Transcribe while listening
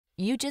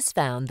You just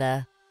found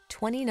the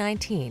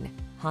 2019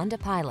 Honda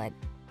Pilot.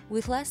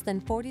 With less than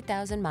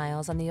 40,000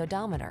 miles on the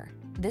odometer,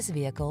 this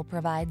vehicle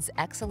provides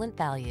excellent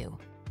value.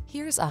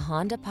 Here's a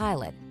Honda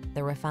Pilot,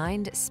 the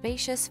refined,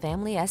 spacious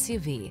family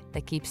SUV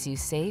that keeps you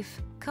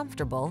safe,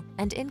 comfortable,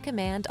 and in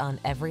command on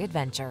every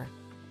adventure.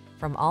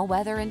 From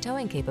all-weather and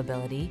towing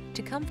capability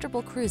to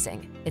comfortable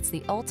cruising, it's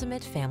the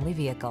ultimate family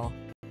vehicle.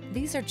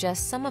 These are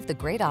just some of the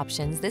great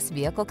options this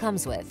vehicle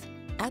comes with: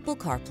 Apple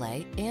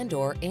CarPlay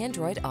and/or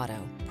Android Auto,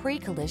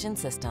 pre-collision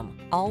system,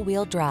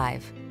 all-wheel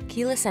drive,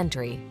 keyless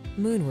entry,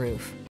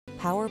 moonroof,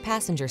 power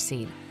passenger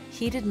seat,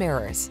 heated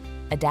mirrors,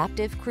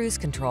 adaptive cruise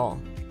control,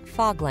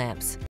 fog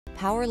lamps,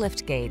 power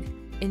liftgate.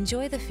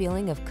 Enjoy the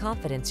feeling of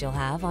confidence you'll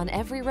have on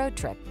every road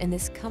trip in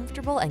this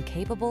comfortable and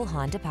capable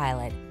Honda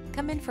Pilot.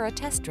 Come in for a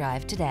test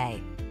drive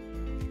today.